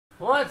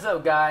What's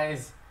up,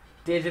 guys?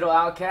 Digital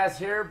Outcast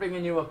here,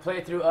 bringing you a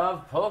playthrough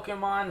of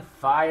Pokemon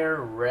Fire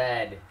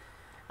Red.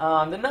 The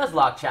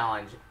Nuzlocke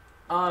challenge.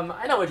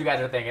 I know what you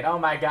guys are thinking. Oh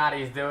my god,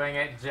 he's doing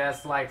it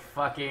just like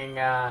fucking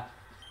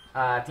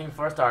Team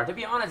 4-Star. To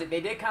be honest,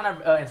 they did kind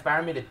of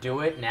inspire me to do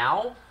it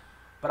now.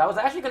 But I was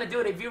actually going to do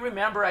it. If you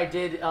remember, I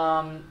did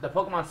the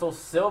Pokemon Soul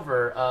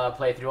Silver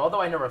playthrough. Although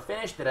I never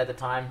finished it at the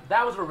time.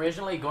 That was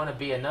originally going to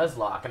be a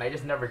Nuzlocke, and I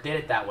just never did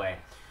it that way.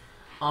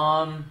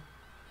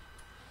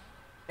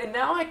 And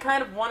now I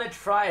kind of want to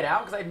try it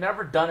out because I've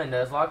never done a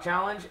Nuzlocke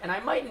challenge, and I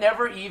might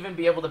never even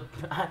be able to.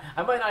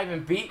 I might not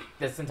even beat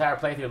this entire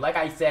playthrough, like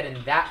I said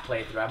in that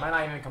playthrough. I might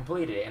not even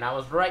complete it, and I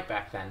was right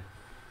back then.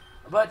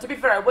 But to be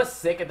fair, I was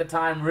sick at the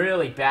time,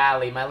 really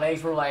badly. My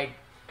legs were like,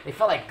 they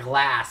felt like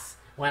glass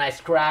when I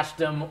scratched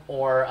them,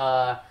 or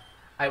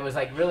I was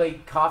like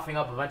really coughing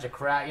up a bunch of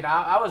crap. You know,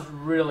 I was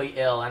really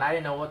ill, and I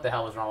didn't know what the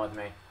hell was wrong with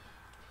me.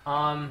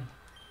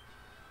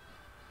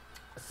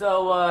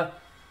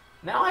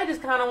 Now I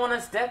just kind of want to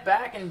step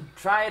back and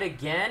try it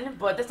again,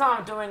 but this time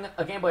I'm doing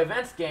a Game Boy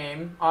Advance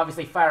game,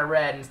 obviously Fire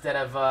Red instead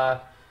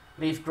of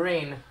Leaf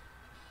Green.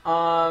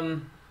 I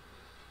don't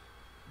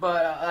know,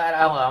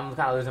 I'm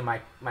kind of losing my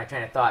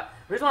train of thought.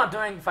 The reason why I'm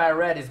doing Fire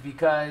Red is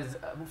because,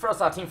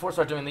 first I saw Team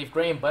 4-Star doing Leaf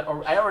Green, but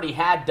I already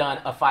had done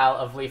a file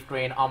of Leaf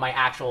Green on my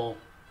actual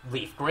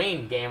Leaf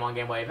Green game on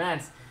Game Boy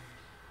Advance.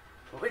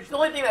 Which the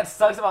only thing that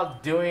sucks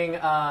about doing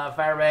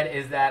Fire Red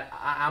is that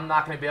I'm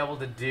not going to be able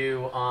to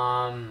do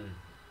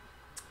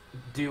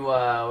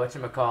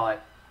whatchamacallit.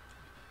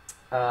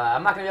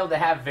 I'm not gonna be able to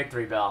have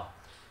Victory Bell.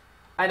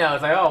 I know,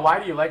 it's like, oh, why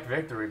do you like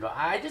Victory Bell?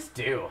 I just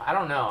do. I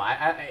don't know.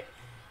 I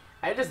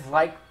just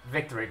like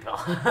Victory Bell.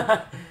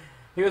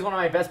 He was one of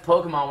my best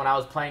Pokemon when I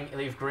was playing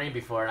Leaf Green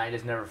before, and I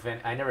just never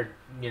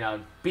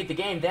beat the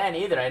game then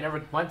either. I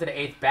never went to the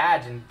 8th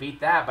badge and beat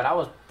that, but I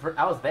was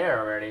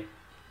there already.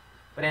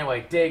 But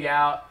anyway, Dig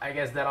Out. I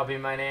guess that'll be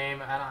my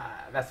name.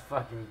 That's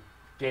fucking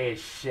gay as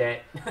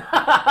shit.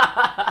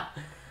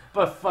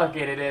 But fuck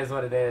it, it is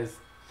what it is.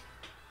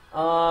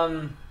 Your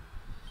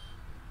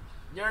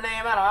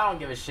name? I don't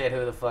give a shit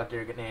who the fuck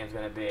your name's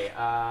gonna be.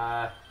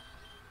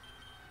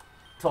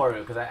 Toru,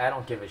 because I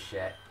don't give a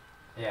shit.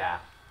 Yeah.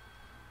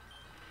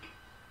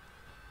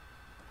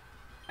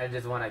 I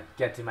just want to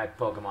get to my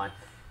Pokemon.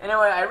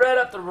 Anyway, I read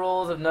up the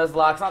rules of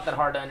Nuzlocke. It's not that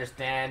hard to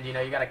understand. You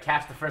know, you gotta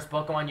catch the first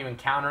Pokemon you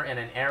encounter in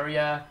an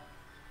area.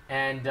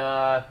 And,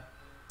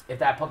 if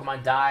that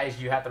Pokemon dies,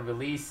 you have to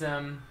release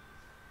him.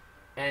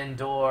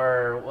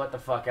 And/or what the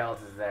fuck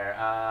else is there?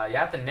 You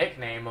have to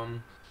nickname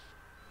them.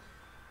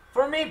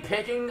 For me,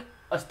 picking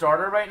a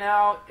starter right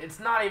now, it's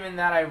not even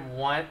that I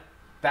want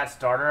that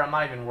starter. I'm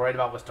not even worried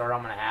about what starter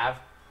I'm gonna have.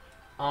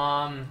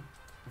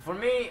 For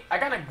me, I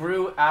kind of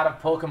grew out of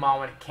Pokemon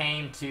when it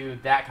came to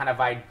that kind of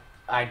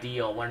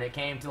ideal. When it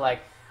came to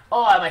like,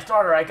 oh, my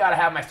starter, I gotta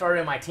have my starter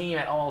in my team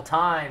at all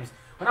times.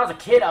 When I was a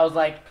kid, I was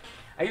like,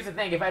 I used to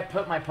think if I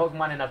put my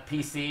Pokemon in a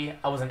PC,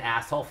 I was an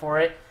asshole for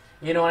it.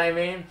 You know what I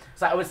mean?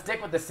 So I would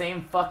stick with the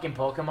same fucking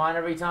Pokemon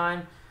every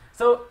time.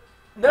 So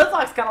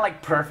Nuzlocke's kind of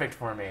like perfect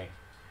for me.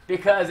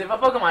 Because if a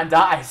Pokemon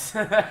dies,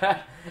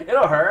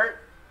 it'll hurt.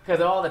 Because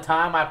all the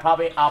time I'll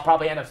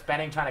probably end up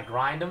spending trying to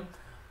grind them.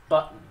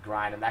 But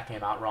grind them, that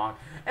came out wrong.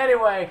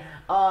 Anyway,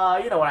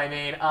 you know what I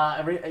mean.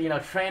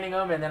 Training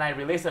them and then I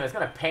release them. It's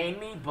going to pain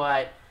me,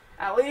 but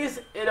at least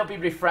it'll be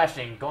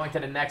refreshing going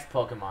to the next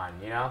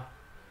Pokemon, you know?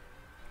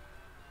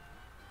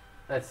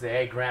 Let's see.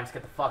 Hey, Gramps,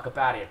 get the fuck up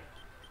out of here.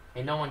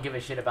 Ain't no one give a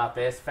shit about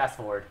this. Fast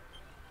forward.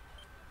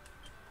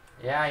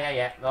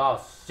 Yeah. Oh,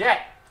 shit.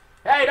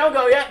 Hey, don't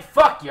go yet.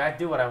 Fuck you. I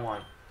do what I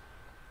want.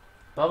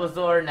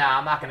 Bulbasaur? Nah,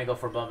 I'm not going to go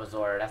for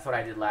Bulbasaur. That's what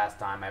I did last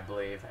time, I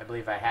believe. I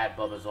believe I had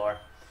Bulbasaur.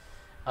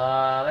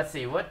 Let's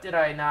see. What did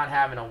I not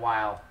have in a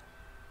while?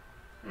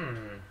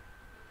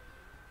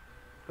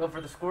 Go for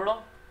the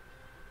Squirtle?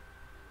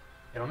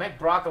 It'll make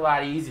Brock a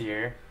lot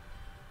easier.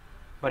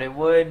 But it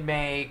would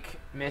make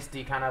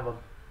Misty kind of a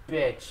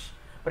bitch.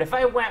 But if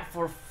I went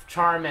for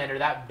Charmander,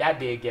 that'd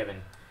be a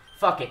given.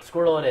 Fuck it,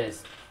 Squirtle it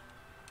is.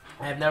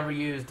 I have never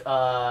used,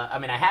 I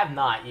have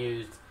not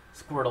used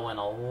Squirtle in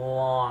a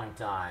long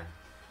time.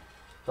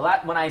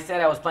 When I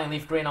said I was playing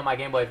Leaf Green on my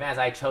Game Boy Advance,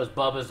 I chose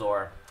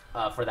Bulbasaur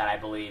for that, I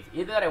believe.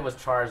 Either that or it was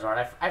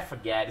Charizard. I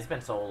forget. It's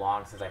been so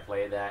long since I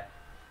played that.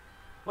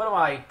 What do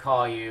I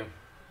call you?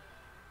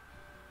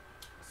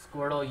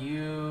 Squirtle,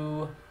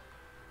 you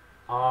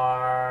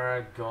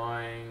are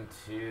going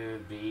to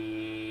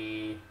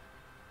be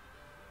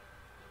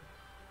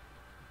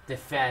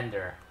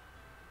Defender.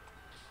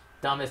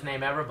 Dumbest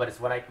name ever, but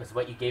it's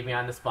what you gave me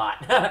on the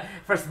spot.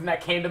 First thing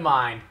that came to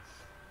mind.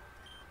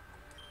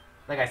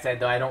 Like I said,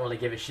 though, I don't really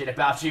give a shit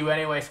about you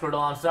anyway, Squirtle.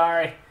 I'm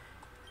sorry.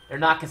 You're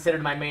not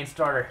considered my main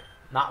starter.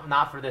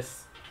 Not for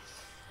this.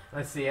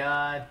 Let's see.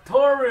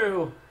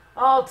 Toru.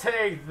 I'll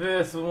take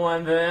this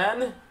one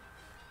then.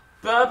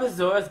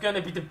 Bulbasaur's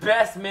gonna be the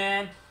best,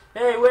 man.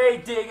 Hey,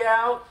 wait, Dig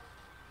Out.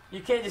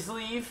 You can't just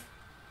leave.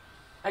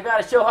 I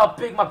gotta show how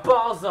big my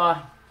balls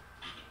are.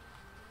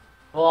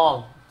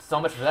 Well, so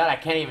much for that, I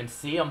can't even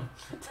see them.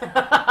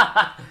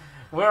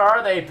 Where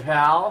are they,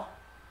 pal?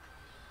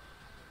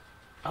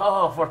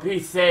 Oh, for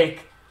Pete's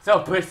sake. So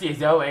pushy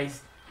as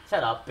always.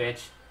 Shut up,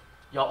 bitch.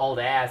 Yo old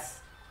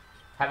ass.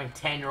 Having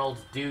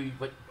 10-year-olds do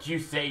what you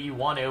say you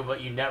want to,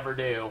 but you never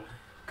do.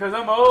 Cause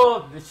I'm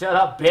old. Shut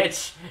up,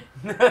 bitch.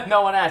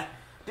 No one asked.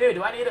 Dude,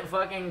 do I need a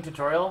fucking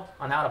tutorial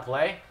on how to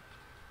play?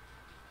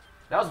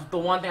 That was the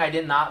one thing I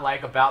did not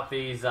like about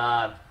these,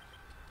 oh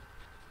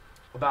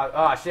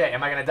shit,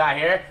 am I gonna die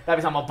here?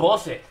 That'd be some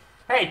bullshit.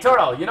 Hey,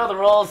 Turtle, you know the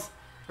rules.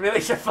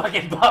 Really should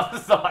fucking buff the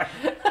sword.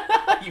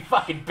 You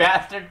fucking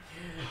bastard.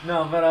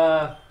 No,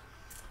 but,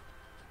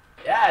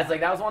 yeah, it's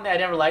like, that was one thing I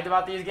never liked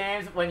about these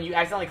games. When you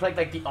accidentally click,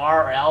 like, the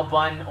R or L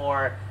button,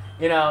 or,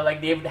 you know, like,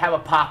 they would have a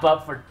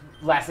pop-up for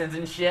lessons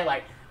and shit.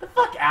 Like, the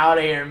fuck out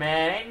of here,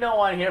 man. Ain't no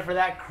one here for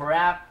that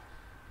crap.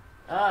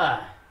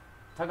 Talk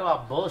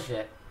about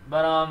bullshit.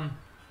 But,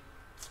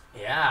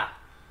 yeah.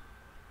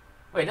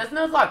 Wait, does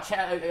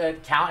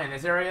Nuzlocke count in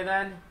this area,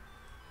 then?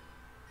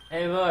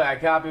 Hey, look, I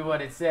copied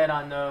what it said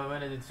on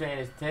one of the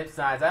trainer's tip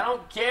signs. I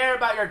don't care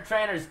about your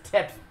trainer's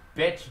tips,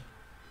 bitch.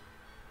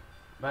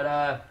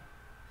 But,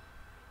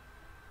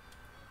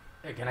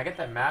 hey, can I get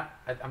that map?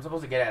 I'm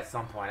supposed to get it at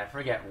some point. I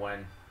forget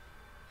when.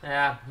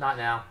 Yeah, not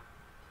now.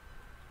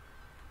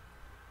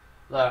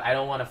 Look, I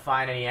don't want to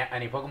find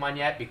any Pokemon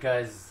yet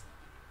because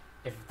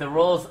if the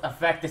rules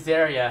affect this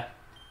area,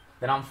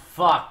 then I'm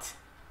fucked.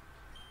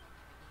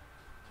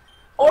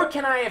 Or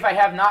can I, if I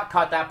have not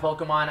caught that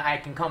Pokemon, I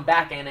can come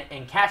back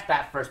and catch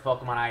that first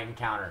Pokemon I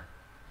encounter.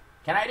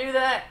 Can I do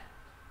that?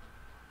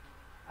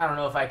 I don't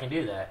know if I can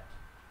do that.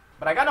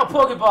 But I got no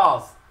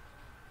Pokeballs.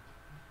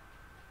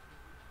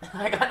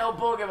 I got no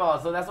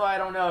Pokeballs, so that's why I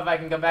don't know if I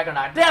can come back or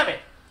not. Damn it!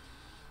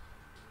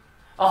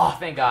 Oh,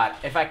 thank God.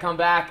 If I come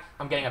back,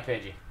 I'm getting a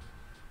Pidgey.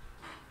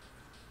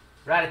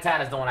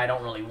 Rattata is the one I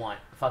don't really want.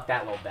 Fuck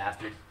that little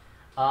bastard.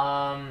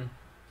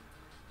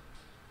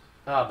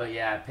 Oh, but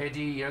yeah,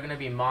 Pidgey, you're gonna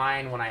be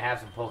mine when I have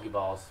some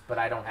Pokeballs, but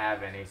I don't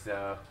have any,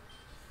 so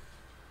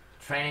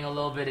training a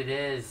little bit it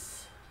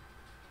is.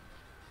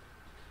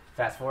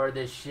 Fast forward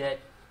this shit.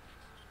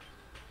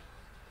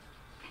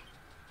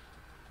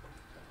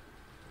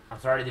 I'm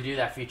sorry to do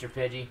that, future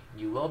Pidgey.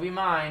 You will be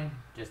mine,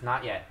 just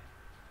not yet.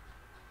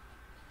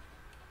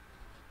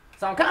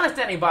 So I'm kind of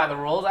standing by the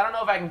rules. I don't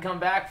know if I can come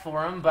back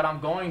for them, but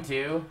I'm going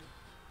to.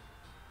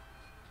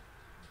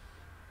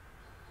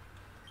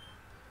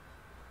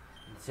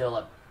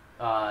 Until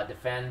a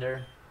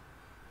defender.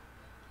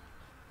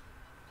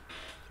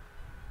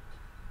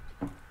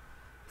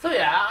 So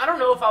yeah, I don't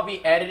know if I'll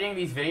be editing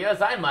these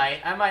videos. I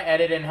might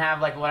edit and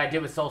have like what I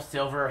did with Soul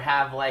Silver,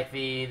 have like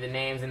the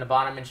names in the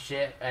bottom and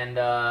shit, and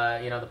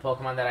you know, the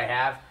Pokemon that I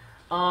have.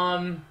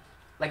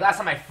 Like last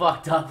time I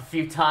fucked up a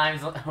few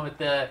times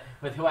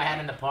with who I had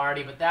in the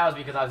party, but that was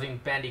because I was doing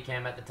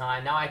Bandicam at the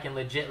time. Now I can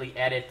legitly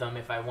edit them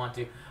if I want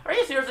to. Are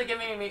you seriously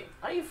giving me?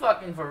 Are you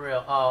fucking for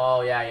real?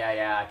 Oh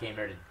yeah. I came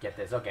here to get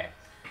this. Okay,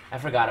 I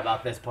forgot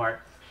about this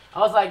part. I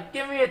was like,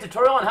 give me a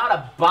tutorial on how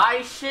to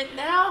buy shit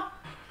now.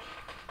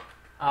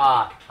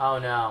 Oh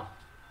no.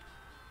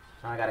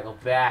 I gotta go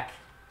back.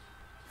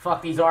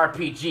 Fuck these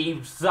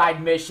RPG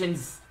side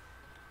missions.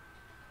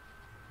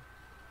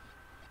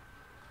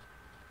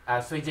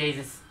 Sweet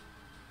Jesus.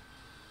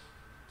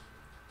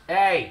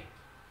 Hey!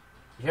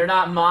 You're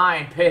not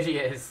mine,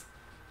 Pidgey is.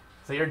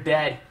 So you're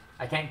dead.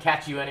 I can't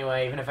catch you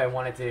anyway, even if I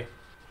wanted to.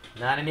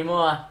 Not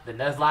anymore. The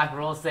Nuzlocke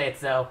rules say it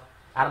so.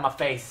 Out of my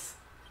face.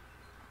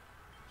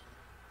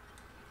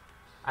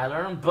 I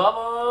learned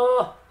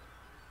Bubble!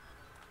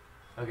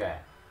 Okay.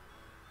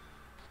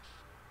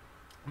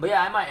 But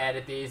yeah, I might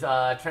edit these.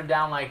 Trim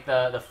down like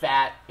the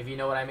fat, if you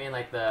know what I mean,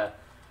 like the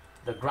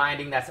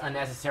grinding that's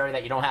unnecessary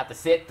that you don't have to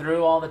sit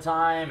through all the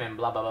time, and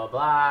blah blah blah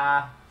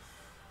blah.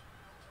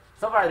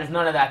 So far there's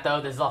none of that though.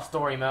 This is all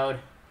story mode.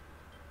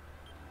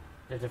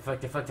 The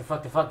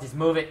fuck, just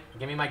move it.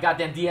 Give me my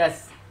goddamn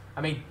DS.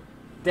 I mean,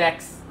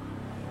 Dex.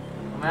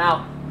 I'm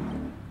out.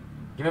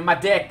 Give me my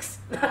dicks.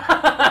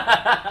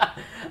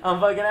 I'm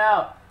fucking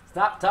out.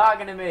 Stop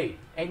talking to me.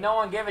 Ain't no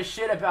one give a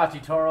shit about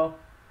you, Toro.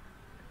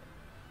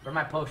 Where are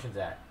my potions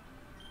at?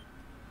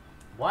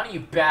 One of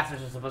you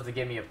bastards are supposed to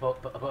give me a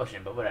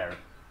potion, but whatever.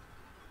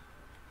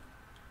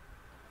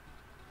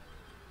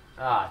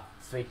 Ah,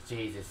 sweet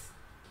Jesus.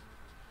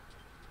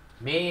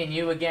 Me and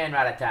you again,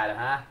 Rattata,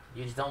 huh?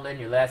 You just don't learn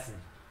your lesson.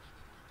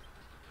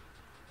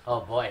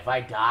 Oh boy, if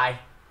I die,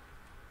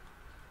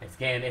 it's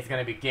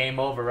gonna be game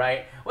over,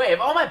 right? Wait,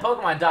 if all my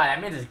Pokemon die,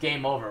 that means it's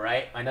game over,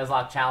 right? My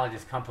Nuzlocke challenge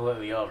is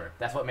completely over.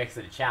 That's what makes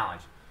it a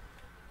challenge.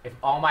 If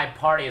all my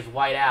party is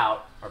white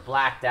out, or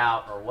blacked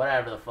out, or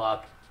whatever the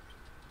fuck,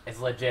 it's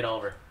legit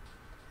over.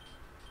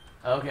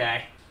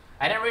 Okay.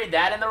 I didn't read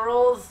that in the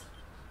rules.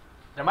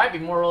 There might be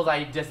more rules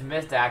I just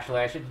missed, actually.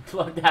 I should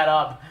look that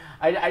up.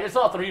 I just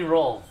saw 3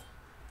 rules.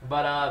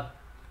 But,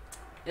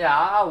 yeah,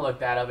 I'll look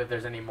that up if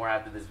there's any more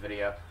after this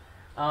video.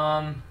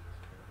 But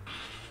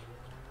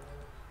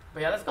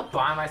yeah, let's go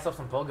buy myself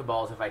some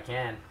Pokeballs if I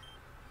can.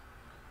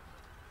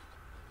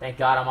 Thank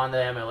God I'm on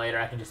the emulator.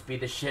 I can just speed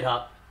this shit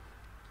up.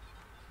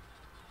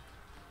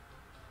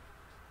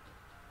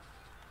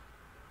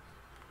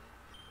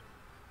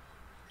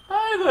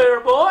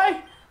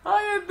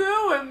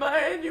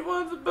 You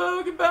want some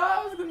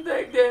Pokeballs? Gonna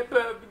take that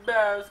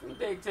Pokeballs. Gonna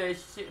take that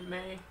shit,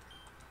 man.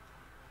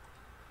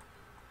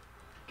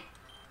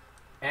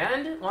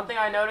 And one thing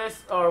I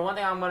noticed, or one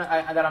thing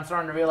that I'm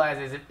starting to realize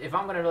is if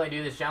I'm gonna really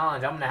do this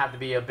challenge, I'm gonna have to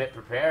be a bit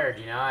prepared.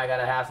 You know, I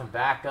gotta have some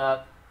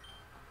backup.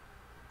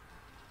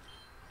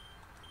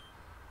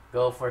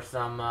 Go for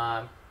some.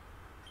 I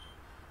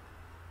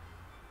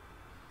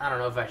don't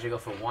know if I should go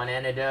for one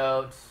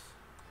antidote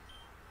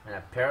and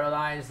a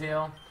paralyze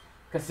heal.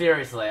 Cause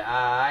seriously,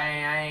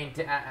 I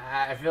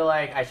feel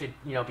like I should,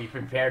 you know, be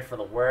prepared for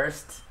the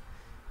worst.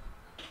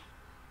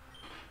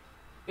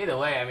 Either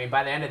way, I mean,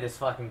 by the end of this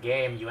fucking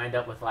game, you end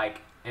up with,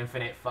 like,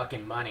 infinite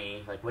fucking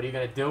money. Like, what are you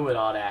gonna do with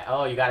all that?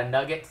 Oh, you got a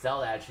nugget?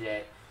 Sell that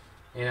shit.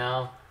 You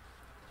know?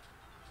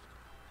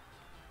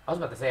 I was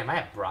about to say, am I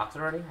at Brock's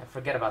already? I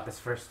forget about this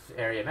first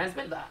area. Man,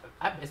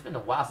 it's been a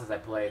while since I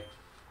played.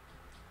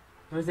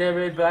 What's that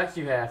red box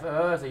you have?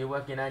 Oh, so you're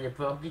working on your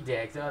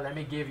Pokédex. Oh, let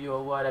me give you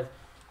a what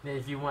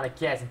if you want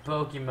to catch some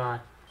Pokemon.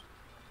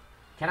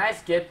 Can I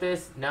skip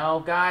this?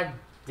 No? God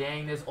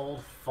dang this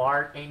old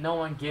fart. Ain't no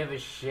one give a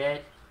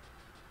shit.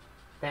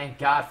 Thank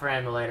God for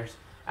emulators.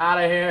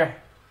 Out of here.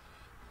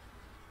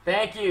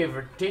 Thank you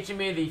for teaching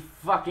me the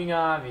fucking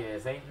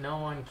obvious. Ain't no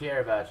one care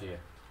about you.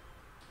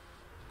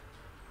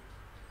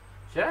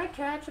 Should I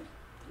catch it?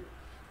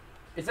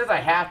 It says I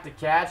have to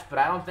catch, but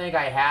I don't think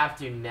I have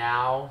to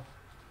now.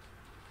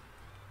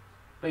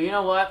 But you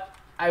know what?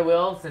 I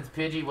will, since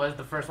Pidgey was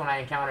the first one I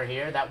encountered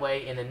here. That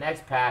way, in the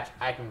next patch,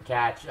 I can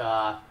catch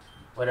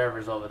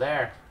whatever's over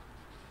there.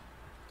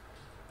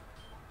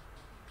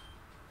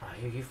 Oh,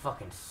 you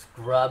fucking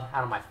scrub.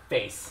 Out of my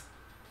face.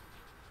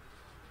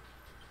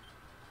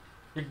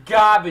 You're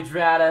garbage,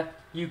 Rata.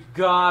 You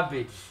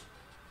garbage.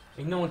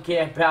 Ain't no one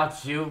care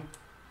about you.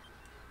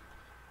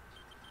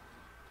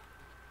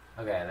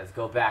 Okay, let's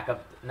go back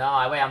up.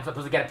 No, wait, I'm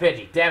supposed to get a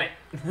Pidgey. Damn it.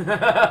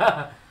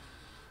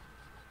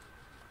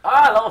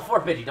 Ah, level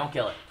 4 Pidgey. Don't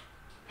kill it.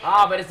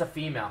 Ah, but it's a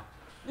female.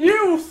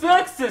 You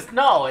sexist!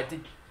 No,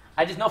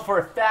 I just know for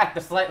a fact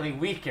they're slightly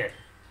weaker.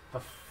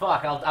 But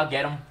fuck, I'll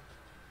get him.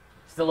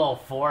 Still level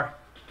 4.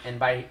 And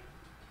by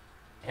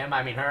him,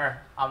 I mean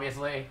her,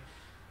 obviously.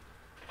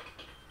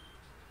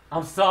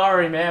 I'm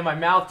sorry, man. My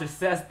mouth just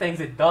says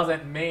things it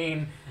doesn't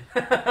mean.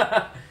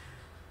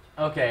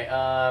 Okay,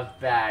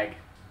 bag.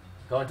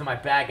 Go into my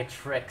bag of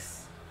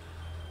tricks.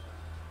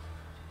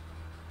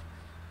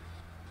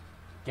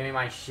 Give me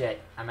my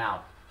shit. I'm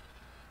out.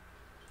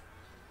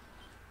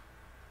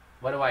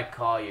 What do I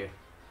call you?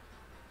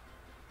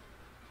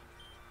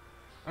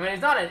 I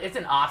mean, it's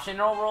an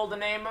optional role to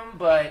name him,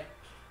 but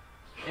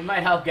it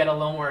might help get a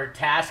little more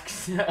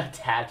tasks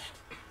attached.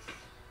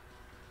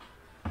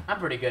 I'm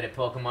pretty good at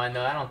Pokemon,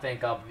 though. I don't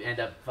think I'll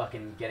end up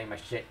fucking getting my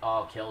shit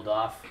all killed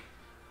off.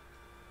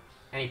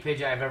 Any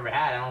Pidgey I've ever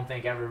had, I don't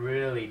think ever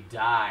really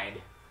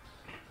died.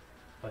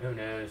 But who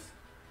knows?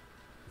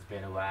 It's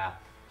been a while.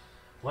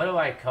 What do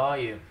I call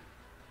you?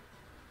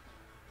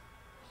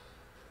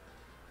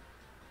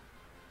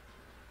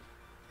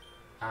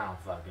 I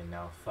don't fucking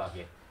know. Fuck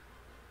it.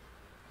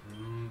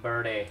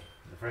 Birdie.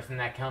 The first thing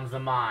that comes to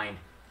mind.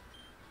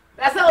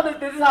 That's how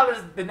this is how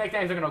the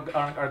nicknames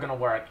are gonna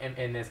work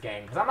in this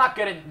game. Because I'm not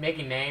good at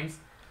making names.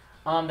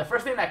 The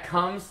first thing that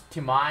comes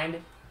to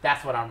mind,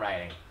 that's what I'm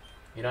writing.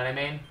 You know what I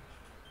mean?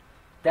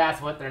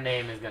 That's what their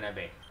name is gonna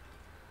be.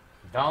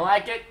 Don't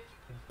like it?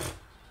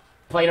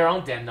 Play their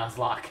own damn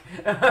Nuzlocke.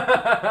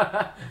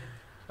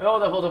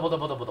 Hold up.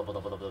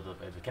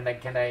 Can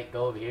I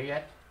go over here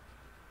yet?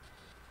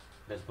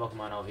 There's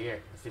Pokemon over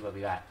here. Let's see what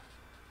we got.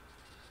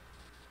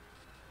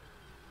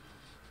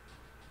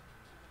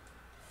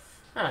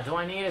 Huh, do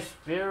I need a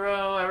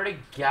Spearow? I already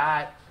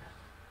got...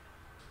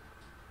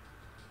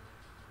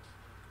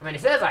 I mean,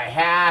 it says I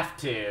have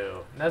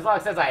to.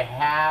 Nuzlocke says I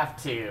have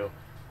to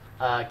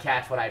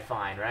catch what I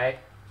find, right?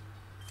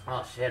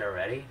 Oh, shit,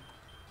 already?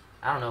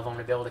 I don't know if I'm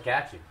going to be able to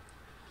catch you.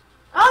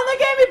 Oh, they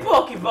gave me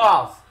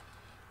Pokeballs!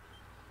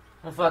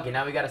 Well, fuck it.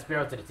 Now we got a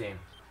Spearow to the team.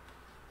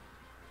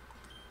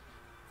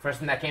 First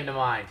thing that came to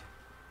mind.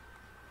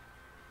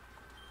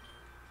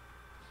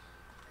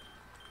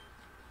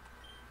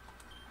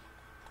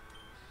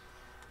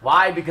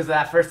 Why? Because of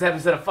that first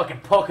episode of fucking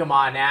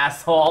Pokemon,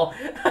 asshole.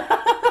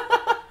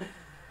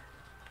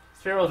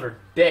 Spearows are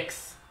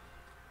dicks.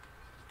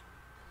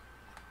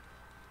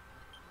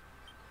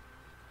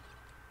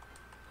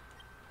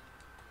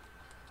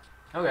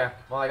 Okay,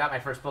 well I got my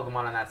first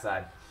Pokemon on that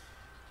side.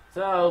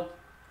 So,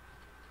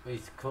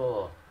 he's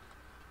cool.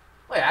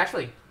 Wait,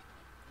 actually,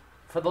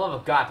 for the love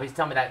of God, please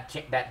tell me that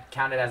that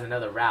counted as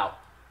another route.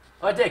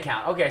 Oh, it did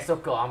count. Okay, so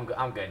cool. I'm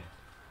good.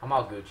 I'm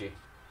all Gucci.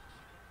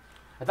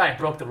 I thought I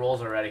broke the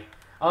rules already.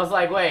 I was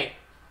like, wait,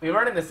 we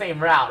weren't in the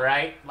same route,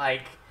 right?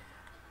 Like,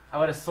 I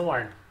would have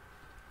sworn.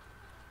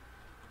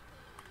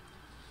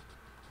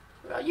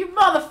 You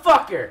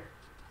motherfucker!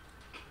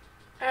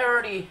 I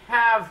already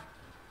have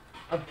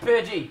a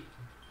Pidgey.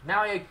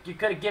 Now you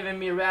could have given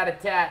me a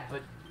Rat-a-tat,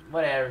 but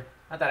whatever.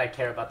 Not that I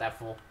care about that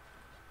fool.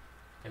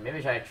 And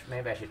maybe I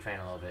should train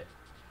a little bit.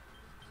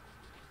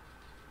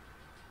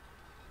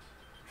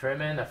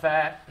 Trimming the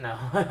fat? No.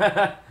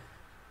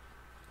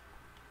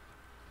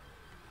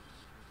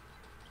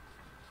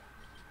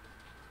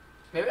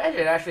 Maybe I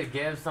should actually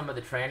give some of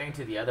the training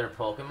to the other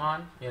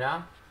Pokemon, you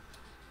know?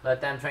 Let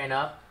them train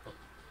up.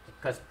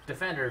 Because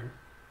Defender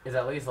is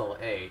at least level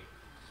 8.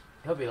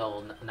 He'll be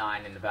level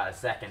 9 in about a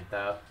second,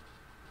 though.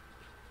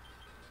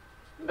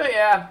 But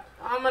yeah,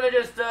 I'm gonna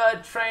just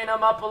train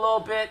him up a little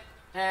bit.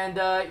 And,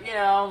 you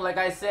know, like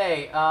I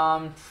say,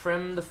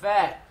 trim the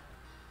fat.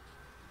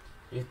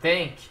 You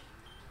think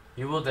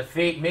you will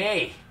defeat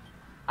me?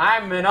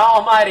 I'm an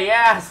almighty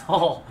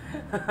asshole.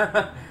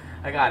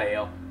 I got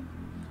ale.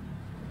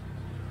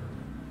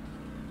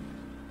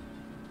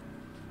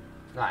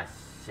 Ah,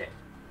 shit.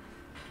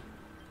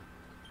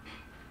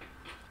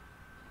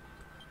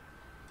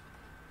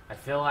 I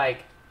feel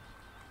like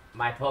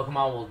my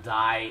Pokemon will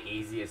die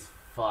easy as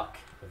fuck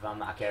if I'm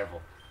not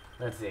careful.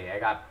 Let's see, I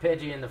got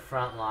Pidgey in the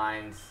front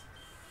lines.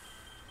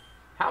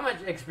 How much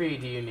XP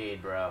do you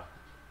need, bro?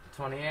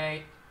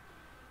 28?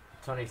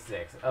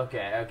 26.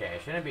 Okay.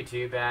 Shouldn't be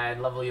too bad.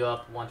 Level you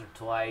up once or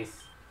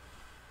twice.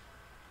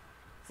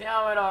 See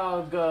how it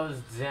all goes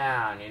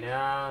down, you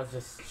know? It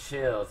just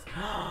chills.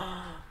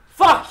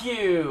 Fuck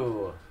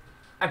you!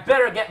 I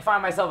better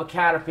find myself a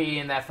Caterpie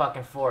in that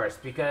fucking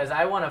forest, because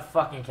I want a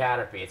fucking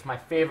Caterpie. It's my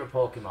favorite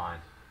Pokemon.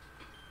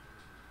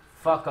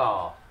 Fuck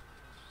all.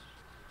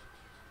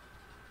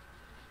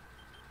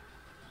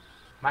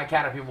 My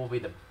Caterpie will be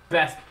the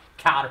best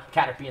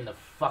Caterpie in the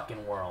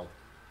fucking world.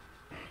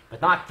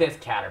 But not this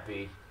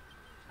Caterpie.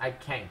 I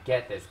can't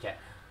get this cat.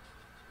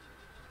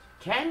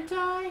 Can't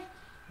I?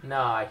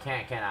 No, I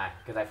can't, can I?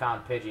 Because I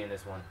found Pidgey in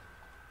this one.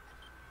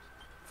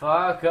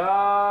 Fuck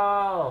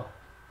all!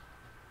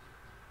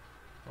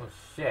 Oh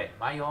shit,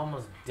 why are you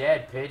almost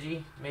dead,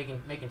 Pidgey?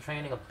 Making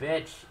training a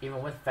bitch,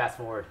 even with fast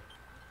forward.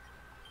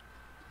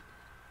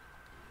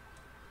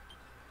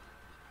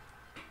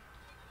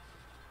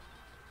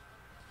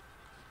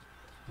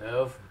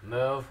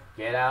 Move,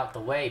 get out the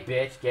way,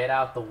 bitch, get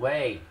out the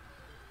way.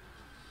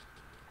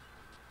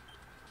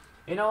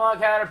 You know what,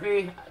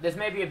 Caterpie? This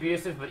may be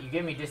abusive, but you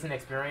give me decent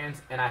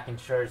experience, and I can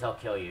sure as hell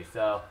kill you,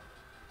 so...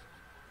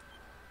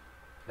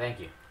 Thank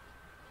you.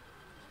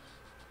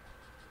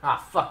 Ah,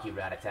 fuck you,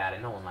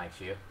 Rattata. No one likes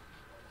you.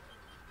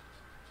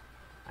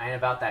 I ain't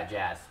about that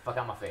jazz. Fuck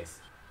out my face.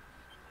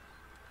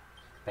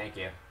 Thank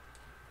you.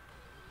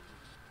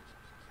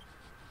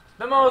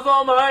 The most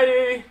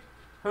almighty!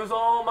 Who's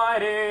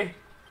almighty?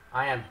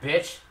 I am,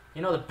 bitch.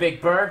 You know the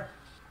big bird?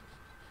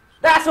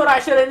 That's what I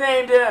should have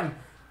named him!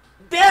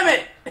 Damn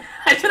it!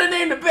 I should have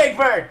named the big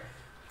bird!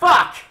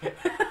 Fuck!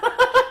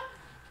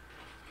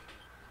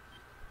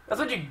 That's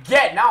what you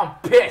get. Now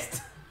I'm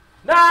pissed.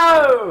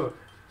 No!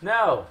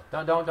 No!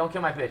 Don't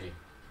kill my Pidgey.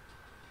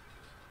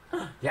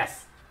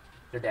 Yes.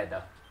 They're dead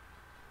though.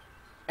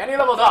 And he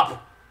leveled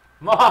up!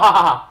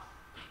 Mwahaha!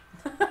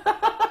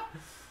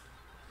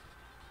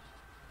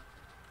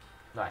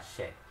 Oh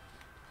shit.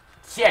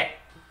 Shit!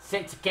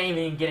 Shit, you can't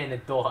even get in the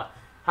door.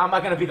 How am I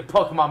gonna be the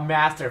Pokemon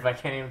Master if I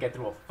can't even get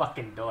through a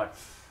fucking door?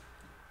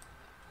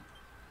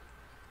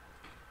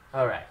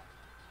 Alright.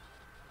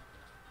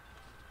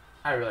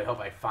 I really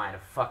hope I find a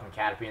fucking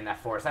Caterpie in that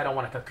forest. I don't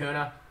want a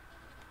Kakuna.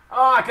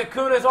 Oh,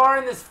 Kakunas are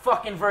in this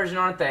fucking version,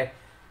 aren't they?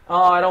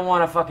 Oh, I don't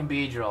want a fucking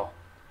Beedrill.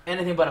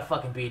 Anything but a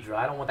fucking Beedrill.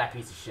 I don't want that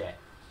piece of shit.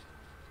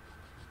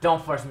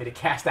 Don't force me to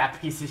catch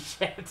that piece of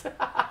shit.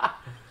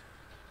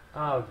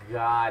 Oh,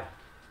 God.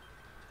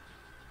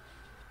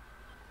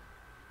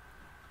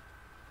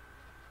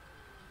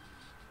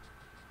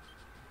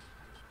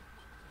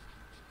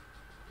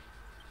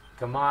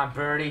 Come on,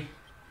 Birdie.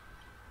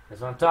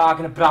 That's what I'm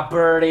talking about,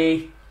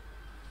 Birdie.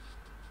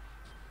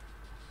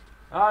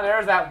 Oh,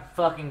 there's that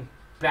fucking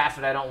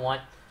bastard I don't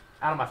want.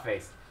 Out of my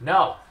face.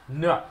 No.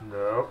 No.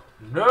 No.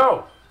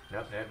 No.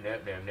 Nope, nope,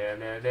 nope, nope, nope,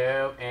 nope,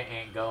 nope.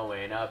 Ain't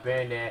going up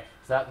in there.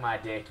 Suck my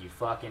dick, you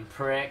fucking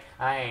prick.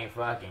 I ain't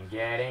fucking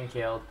getting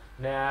killed.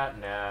 No,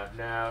 no,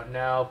 no,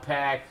 no.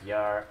 Pack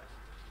your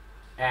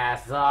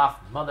ass off,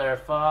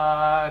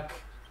 motherfuck.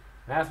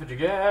 That's what you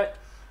get.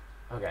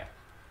 Okay.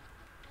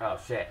 Oh,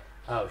 shit.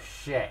 Oh,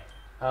 shit.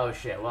 Oh,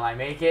 shit. Will I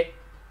make it?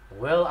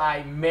 Will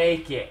I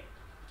make it?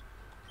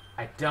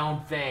 I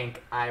don't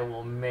think I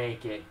will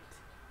make it.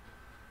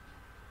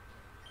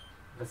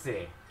 Let's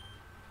see.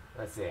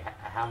 Let's see.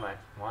 How much?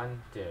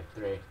 1, 2,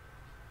 3.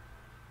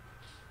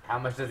 How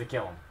much does it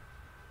kill him?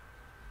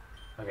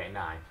 Okay,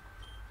 9.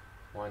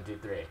 1, 2,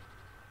 3.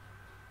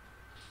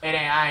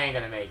 I ain't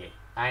gonna make it.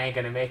 I ain't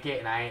gonna make it,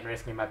 and I ain't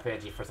risking my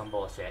Pidgey for some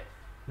bullshit.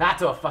 Not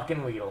to a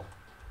fucking Weedle.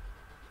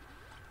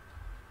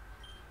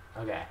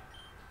 Okay.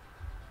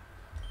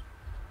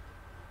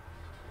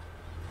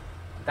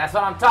 That's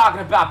what I'm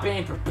talking about,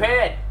 being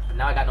prepared. But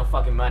now I got no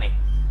fucking money.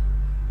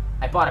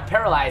 I bought a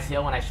Paralyze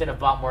Heal when I should have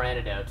bought more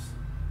antidotes.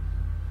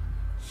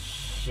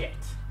 Shit.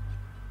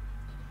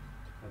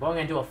 I'm going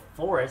into a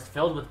forest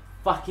filled with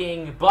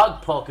fucking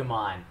bug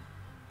Pokemon.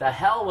 The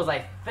hell was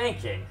I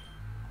thinking?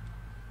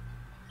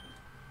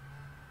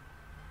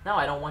 No,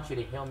 I don't want you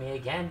to heal me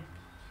again.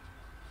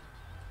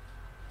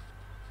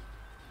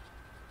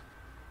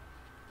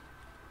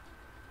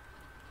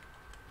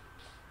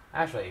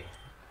 Actually,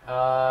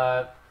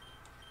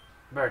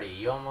 Birdie,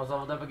 you almost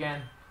leveled up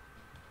again?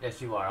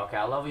 Yes, you are. Okay,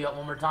 I'll level you up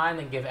one more time,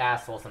 then give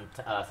asshole some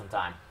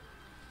time.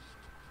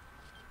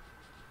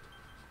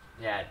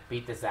 Yeah,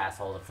 beat this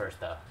asshole first,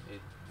 though.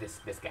 This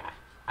guy.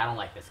 I don't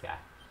like this guy,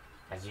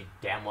 as you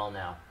damn well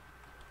know.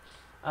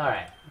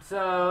 Alright,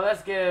 so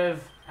let's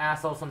give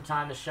asshole some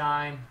time to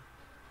shine.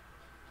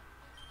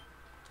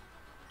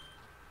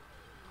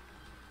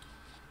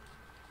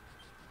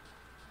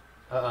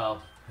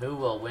 Uh-oh. Who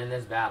will win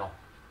this battle?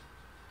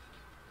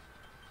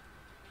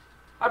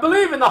 I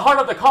believe in the heart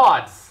of the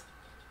cards!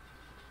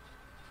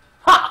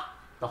 Ha!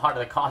 The heart of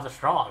the cards are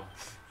strong.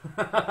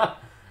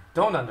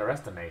 Don't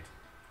underestimate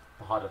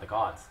the heart of the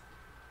cards.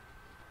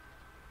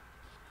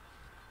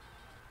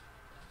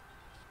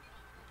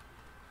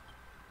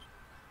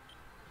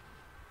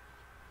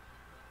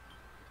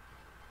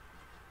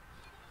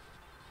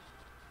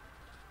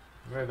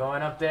 We're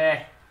going up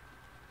there.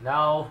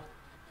 No.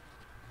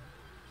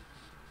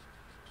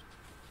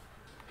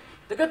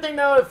 The good thing,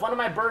 though, if one of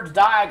my birds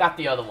die, I got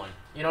the other one.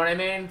 You know what I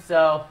mean?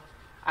 So,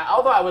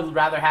 although I would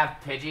rather have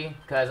Pidgey,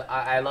 because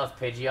I love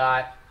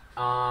Pidgeot.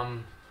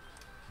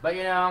 But,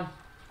 you know,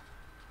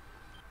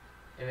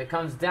 if it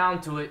comes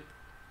down to it,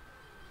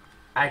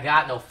 I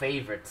got no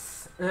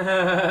favorites.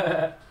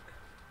 Except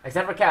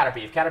for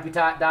Caterpie. If Caterpie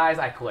dies,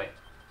 I quit.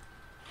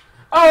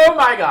 Oh,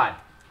 my God.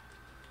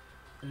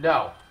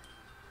 No.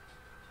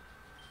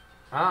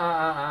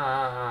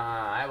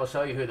 I will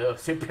show you who the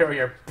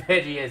superior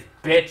Pidgey is,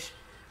 bitch.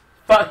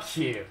 Fuck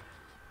you.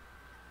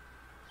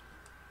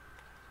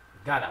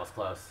 God, that was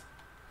close.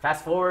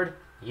 Fast forward,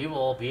 you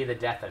will be the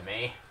death of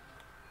me.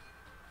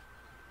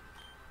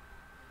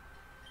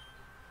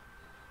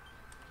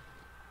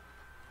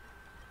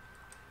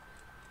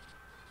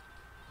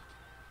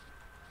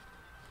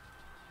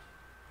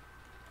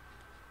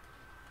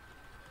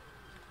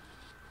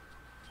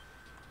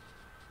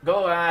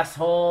 Go,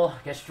 asshole.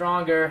 Get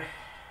stronger.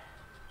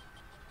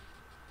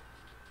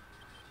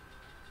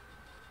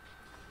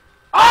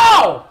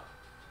 Oh!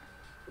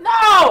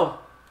 No!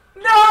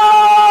 No!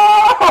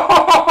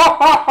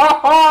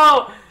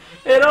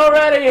 It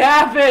already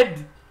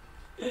happened!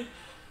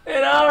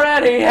 It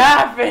already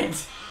happened!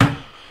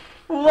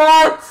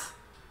 What?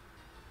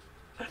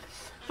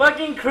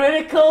 Fucking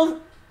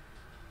critical?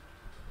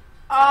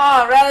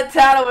 Oh,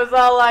 Rattata was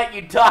all like,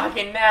 you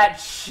talking that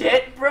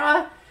shit,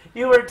 bruh?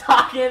 You were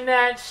talking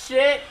that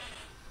shit?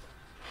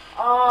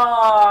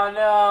 Oh,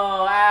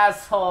 no,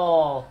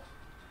 asshole.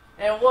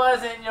 It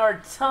wasn't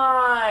your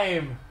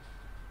time.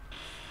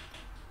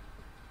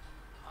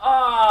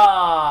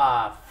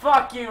 Ah,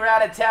 fuck you,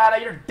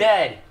 Rattata. You're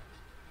dead.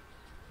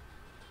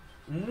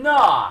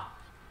 Nah,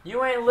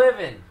 you ain't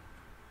living.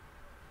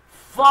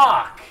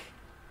 Fuck.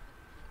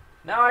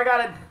 Now I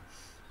gotta...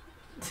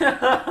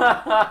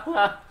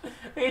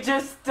 We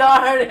just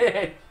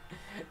started.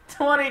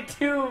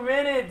 22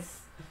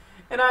 minutes.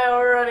 And I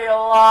already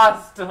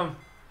lost him.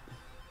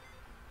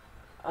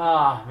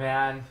 Oh,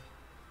 man.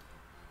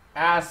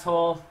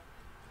 Asshole.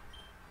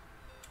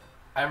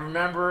 I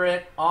remember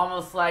it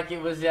almost like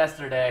it was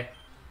yesterday.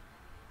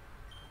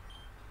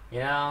 You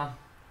know,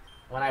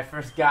 when I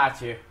first got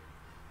you.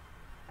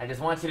 I just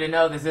want you to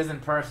know this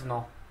isn't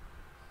personal.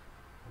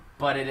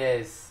 But it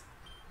is.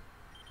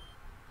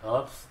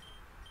 Oops.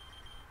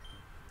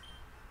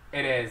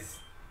 It is.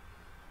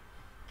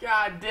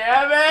 God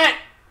damn it!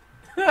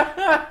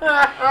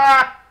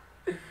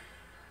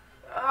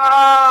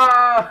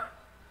 Oh!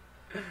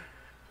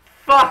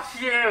 Fuck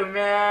you,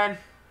 man.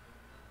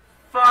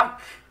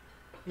 Fuck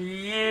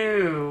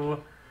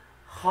you.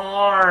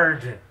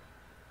 Hard.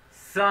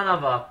 Son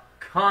of a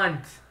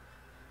cunt.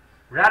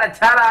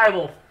 Rattata, I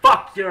will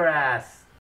fuck your ass.